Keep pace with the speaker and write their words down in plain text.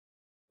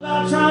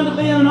About trying to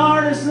be an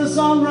artist and a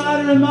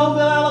songwriter in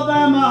Mobile,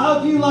 Alabama. I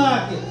hope you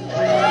like it.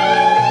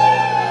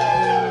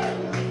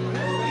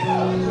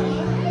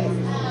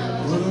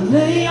 Well, the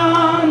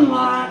neon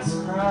lights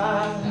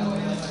cry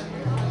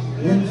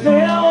and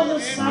fill the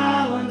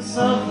silence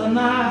of the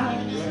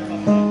night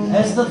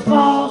as the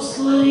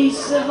falsely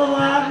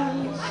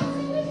civilized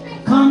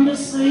come to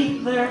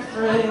seek their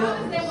thrill,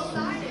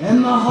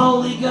 and the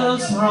Holy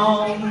Ghost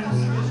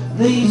roams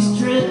these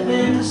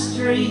dripping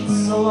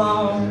streets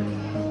alone.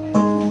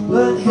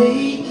 But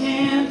he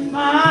can't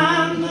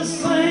find a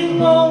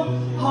single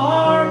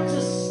heart to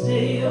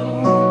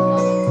steal.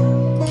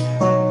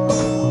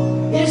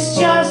 It's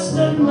just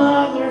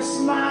another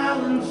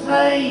smiling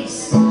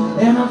face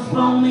and a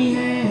phony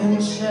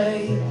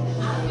handshake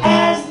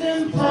as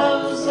them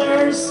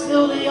posers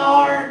fill the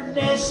art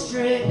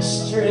district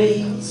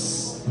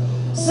streets.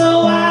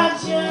 So I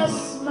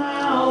just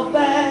smile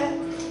back,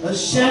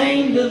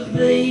 ashamed of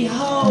the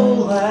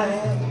whole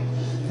act.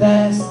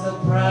 That's the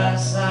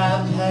price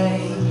I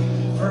pay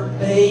for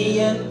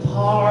being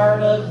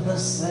part of the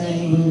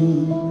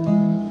scene.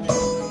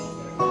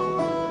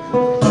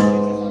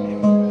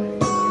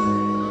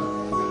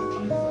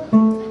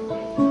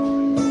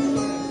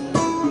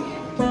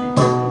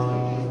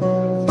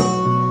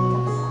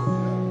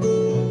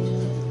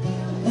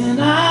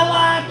 And I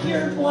like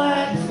your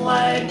black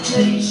flag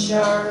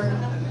t-shirt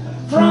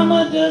from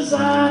a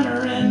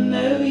designer in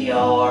New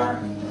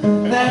York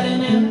that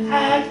in an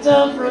act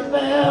of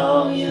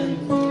rebellion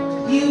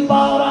you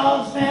bought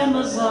off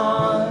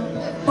Amazon,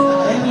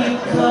 and you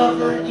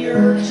covered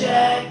your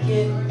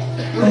jacket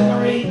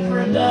with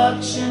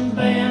reproduction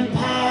band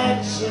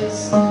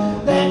patches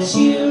that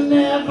you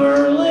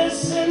never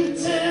listened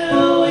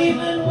to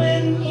even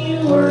when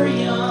you were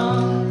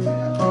young.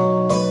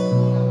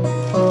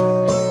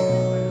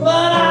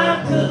 But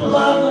I could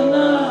love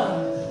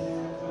enough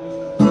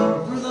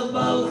for the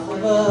both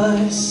of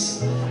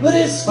us, but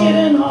it's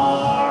getting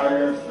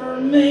harder for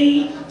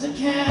me to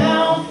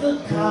count the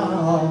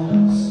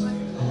cost.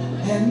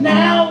 And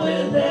now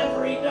with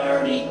every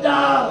dirty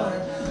dollar,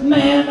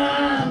 man,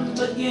 I'm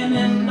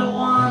beginning to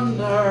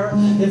wonder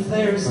if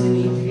there's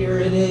any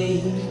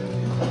purity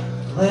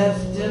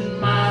left in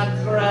my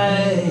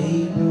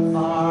grave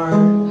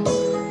heart.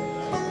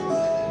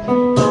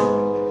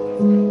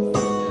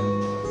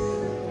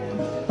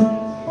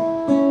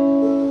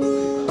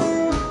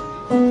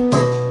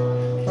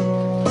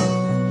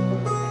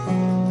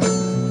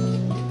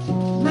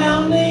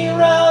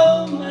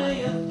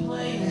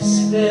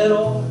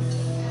 Fiddle,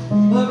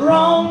 but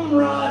Rome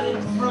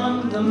rotted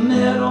from the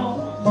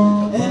middle,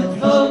 and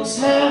folks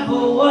have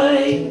a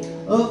way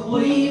of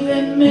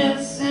weaving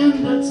myths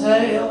into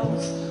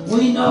tales.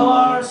 We know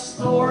our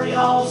story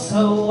all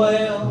so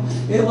well.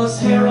 It was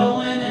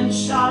heroin and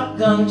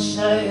shotgun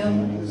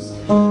shells,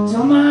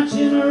 till my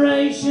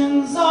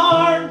generations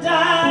are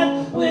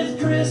died with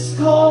Chris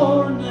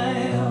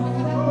Cornell.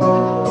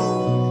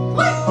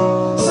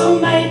 So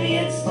maybe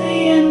it's the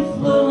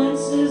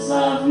influences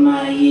of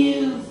my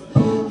youth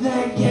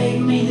that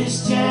gave me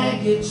this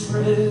jagged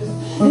truth,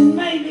 and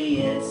maybe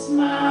it's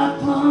my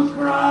punk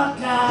rock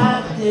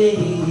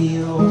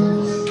ideals.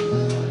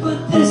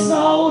 But this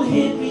old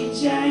hippie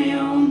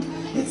jam,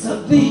 it's a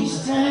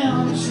beach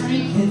town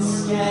trinket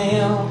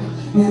scam,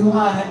 and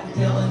like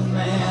Dylan,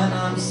 man,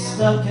 I'm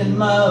stuck in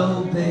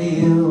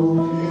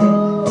Mobile.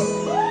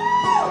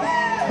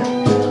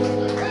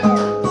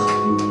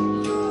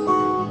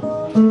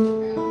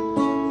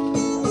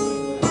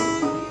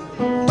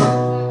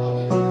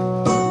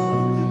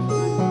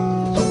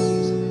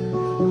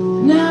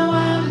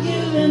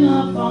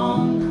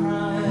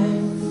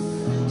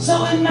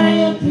 So it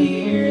may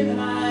appear that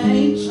I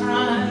ain't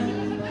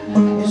trying.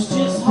 It's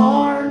just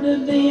hard to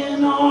be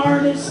an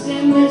artist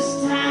in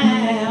this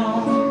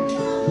town.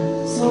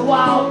 So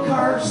I'll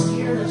curse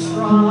here to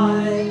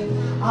try.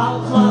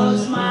 I'll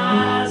close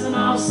my eyes and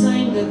I'll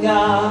sing to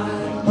God,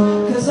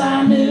 'cause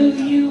I knew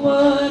you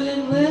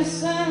wouldn't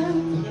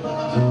listen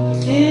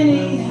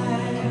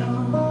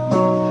anyhow.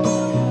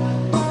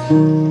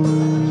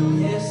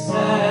 Yes,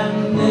 I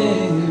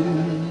knew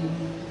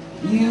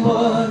you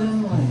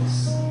wouldn't listen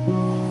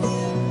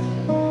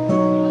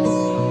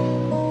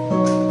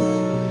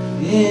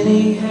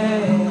anyhow.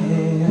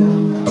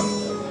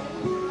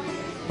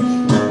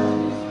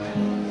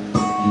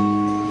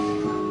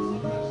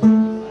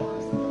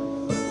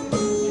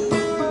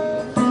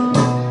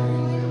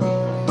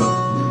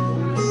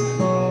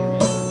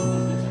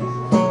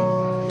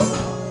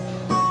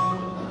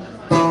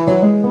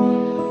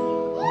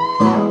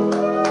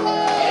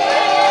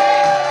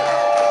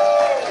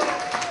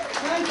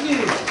 Thank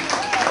you.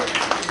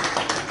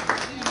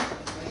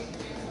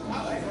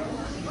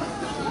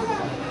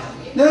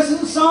 This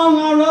is a song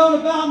I wrote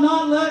about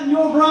not letting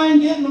your brain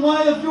get in the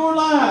way of your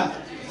life.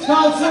 It's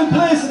called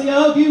Simplicity. I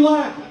hope you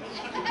like it.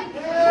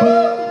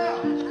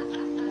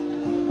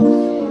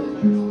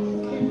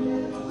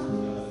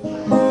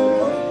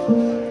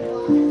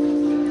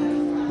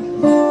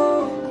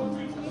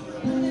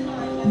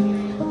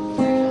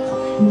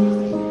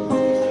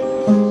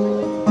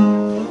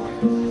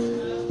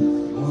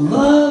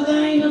 Love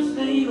ain't a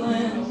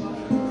feeling,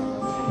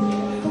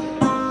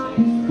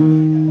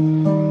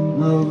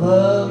 no,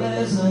 love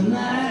is an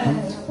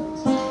act.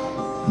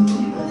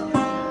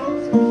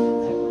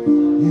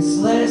 It's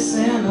less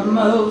an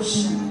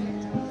emotion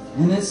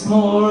and it's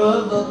more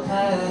of a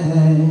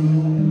pain.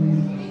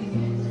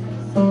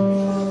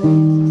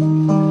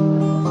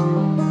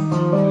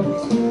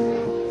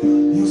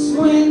 It's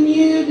when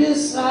you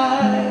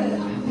decide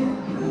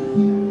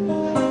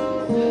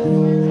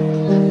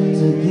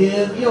to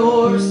give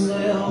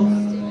yourself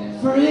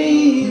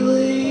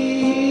freely.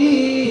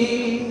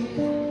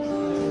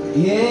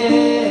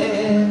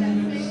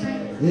 Yes,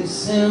 it's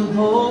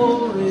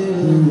simple,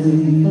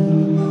 really.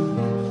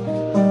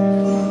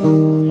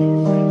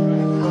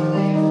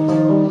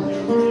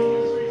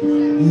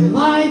 Your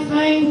life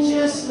ain't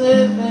just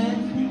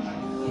living,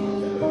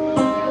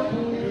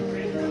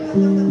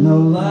 no,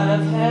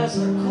 life has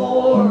a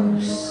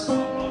course.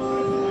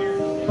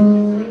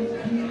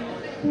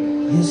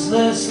 It's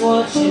less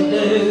what you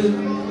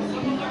do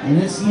and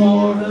it's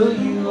more who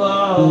you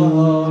are.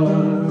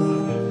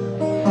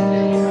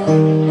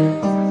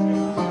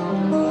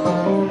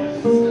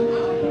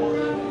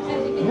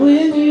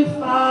 When you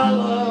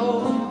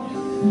follow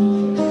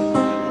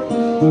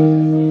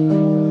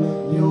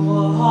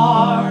your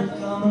heart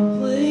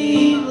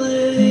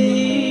completely,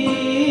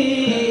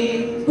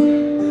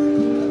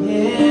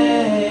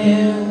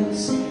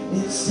 yes,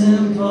 it's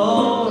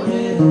simple,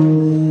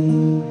 really.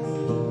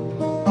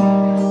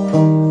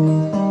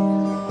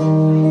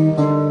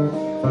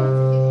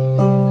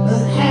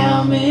 But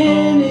how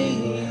many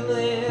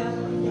live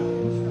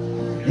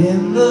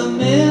in the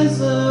misery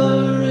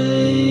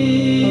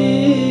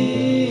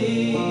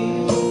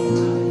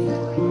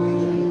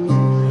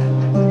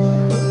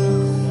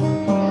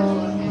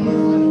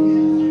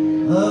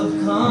of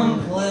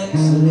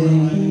complexity?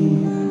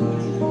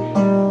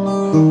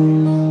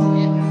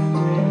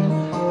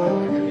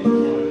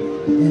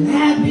 And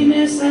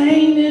happiness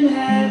ain't in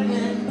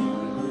heaven,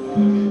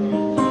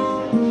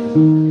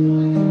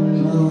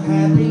 no,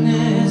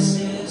 happiness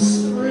is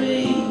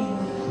free.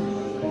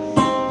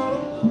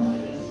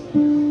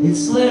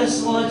 It's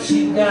less what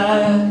you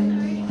got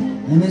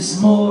and it's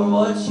more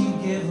what you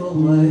give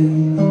away.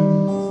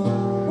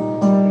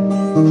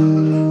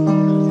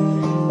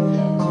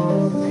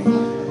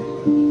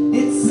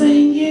 It's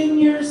singing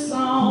your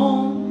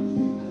song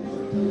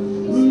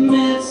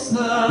amidst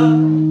the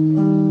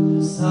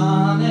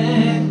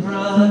sonic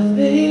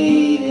graffiti.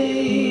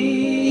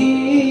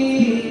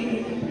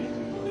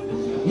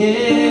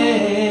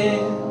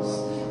 Yes,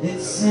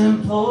 it's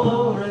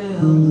simple,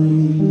 really.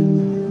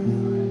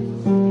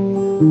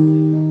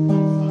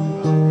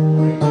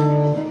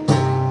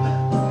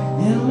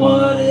 And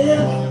what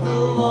if the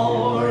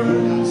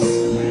Lord's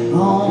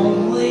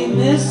only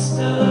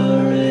mystery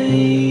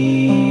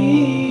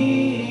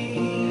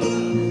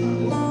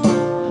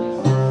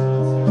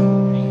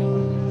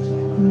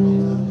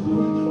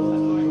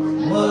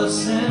was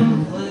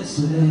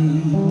simplicity?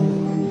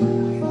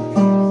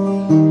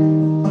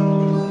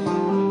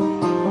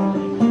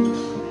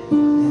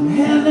 And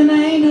heaven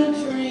ain't a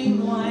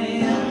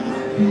dreamland,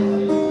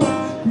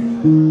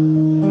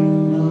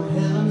 no,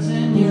 heaven's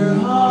in your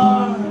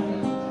heart.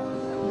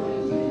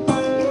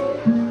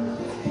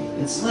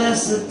 It's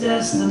less a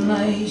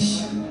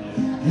destination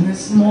and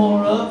it's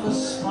more of a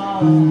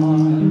spark.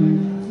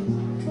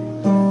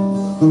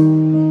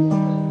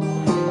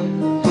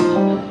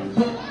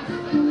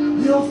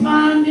 You'll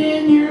find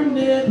in your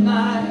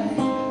midnight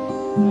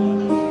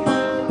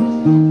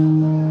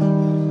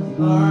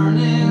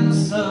burning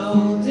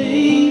so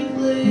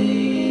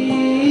deeply.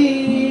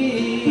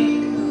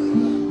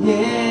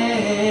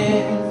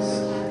 Yes,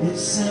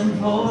 it's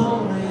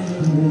simple,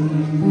 really.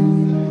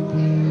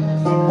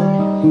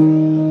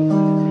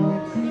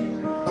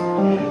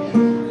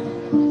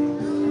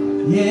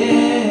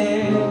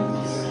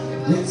 Yes,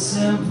 it's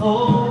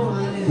simple,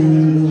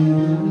 really.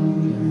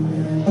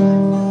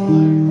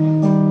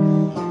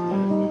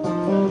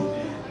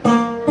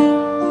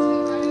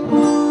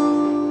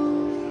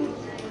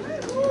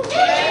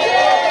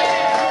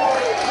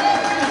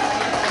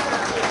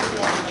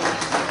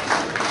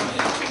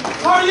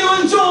 Are you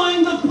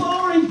enjoying the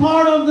boring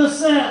part of the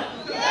set?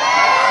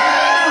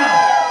 Yeah!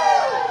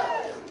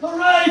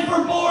 Hooray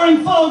for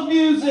boring folk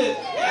music!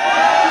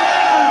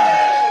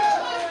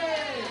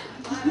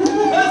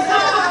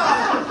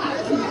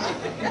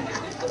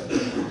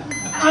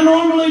 I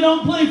normally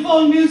don't play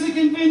folk music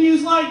in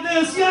venues like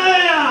this,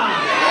 yeah!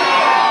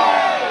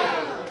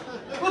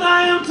 But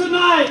I am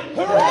tonight!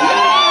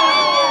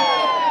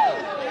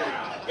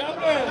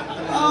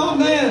 Oh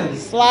man!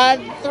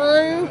 Slide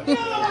through.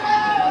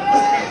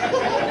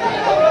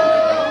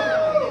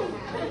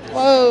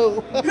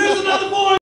 Whoa. Here's another boring